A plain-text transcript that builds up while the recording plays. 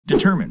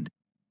Determined.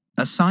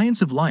 A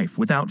Science of Life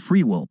Without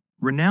Free Will.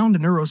 Renowned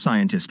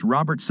neuroscientist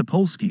Robert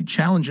Sapolsky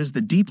challenges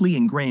the deeply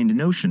ingrained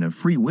notion of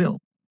free will,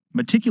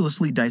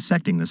 meticulously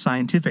dissecting the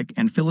scientific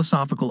and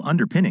philosophical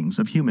underpinnings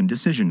of human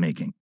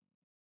decision-making.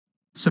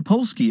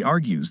 Sapolsky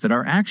argues that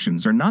our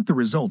actions are not the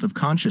result of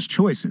conscious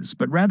choices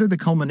but rather the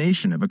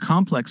culmination of a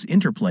complex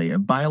interplay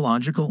of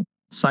biological,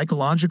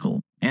 psychological,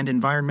 and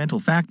environmental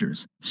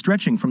factors,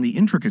 stretching from the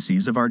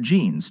intricacies of our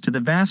genes to the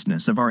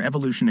vastness of our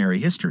evolutionary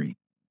history.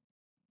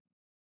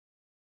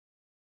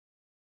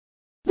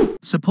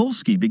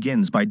 Sapolsky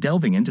begins by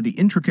delving into the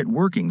intricate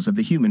workings of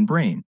the human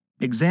brain,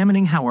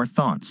 examining how our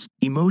thoughts,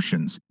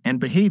 emotions, and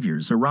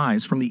behaviors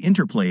arise from the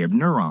interplay of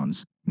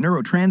neurons,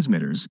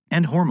 neurotransmitters,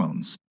 and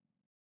hormones.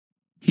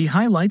 He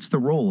highlights the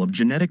role of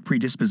genetic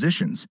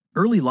predispositions,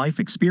 early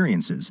life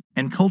experiences,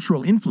 and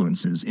cultural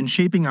influences in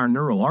shaping our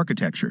neural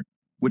architecture,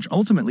 which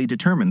ultimately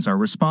determines our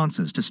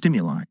responses to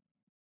stimuli.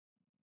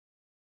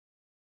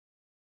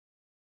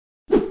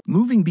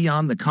 Moving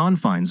beyond the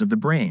confines of the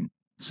brain,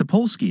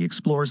 Sapolsky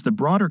explores the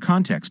broader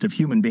context of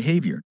human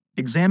behavior,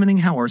 examining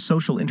how our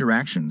social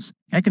interactions,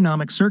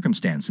 economic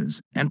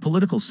circumstances, and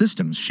political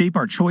systems shape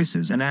our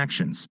choices and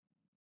actions.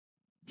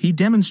 He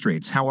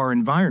demonstrates how our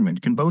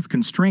environment can both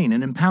constrain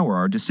and empower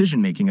our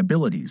decision-making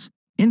abilities,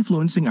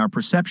 influencing our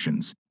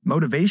perceptions,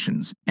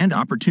 motivations, and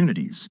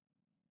opportunities.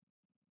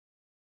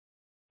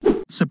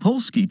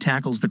 Sapolsky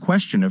tackles the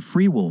question of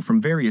free will from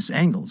various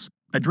angles,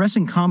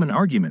 addressing common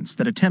arguments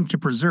that attempt to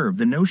preserve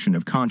the notion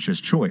of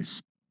conscious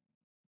choice.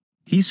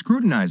 He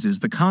scrutinizes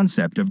the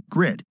concept of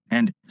grit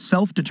and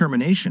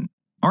self-determination,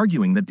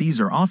 arguing that these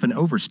are often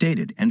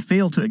overstated and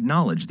fail to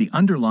acknowledge the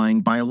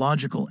underlying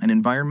biological and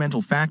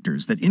environmental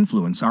factors that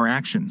influence our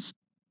actions.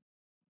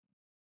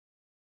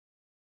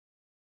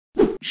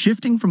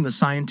 Shifting from the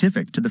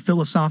scientific to the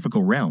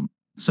philosophical realm,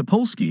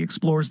 Sapolsky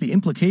explores the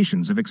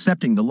implications of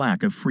accepting the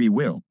lack of free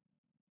will.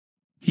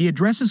 He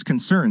addresses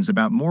concerns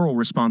about moral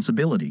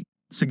responsibility,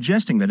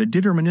 suggesting that a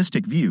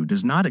deterministic view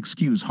does not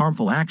excuse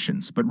harmful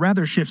actions but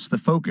rather shifts the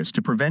focus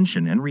to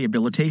prevention and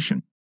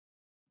rehabilitation.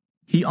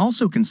 He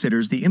also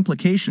considers the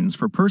implications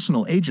for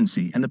personal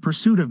agency and the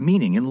pursuit of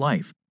meaning in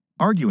life,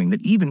 arguing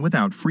that even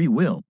without free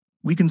will,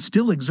 we can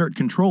still exert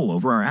control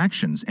over our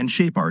actions and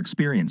shape our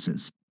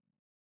experiences.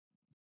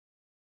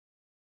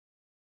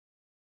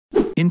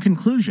 In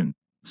conclusion,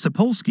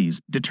 Sapolsky's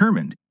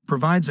Determined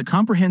provides a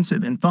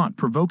comprehensive and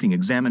thought-provoking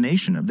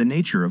examination of the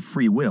nature of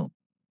free will.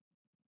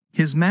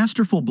 His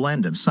masterful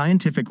blend of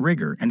scientific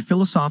rigor and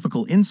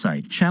philosophical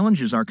insight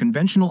challenges our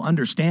conventional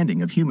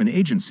understanding of human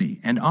agency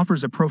and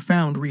offers a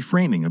profound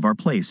reframing of our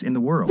place in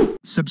the world.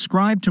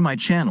 Subscribe to my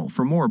channel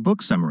for more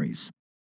book summaries.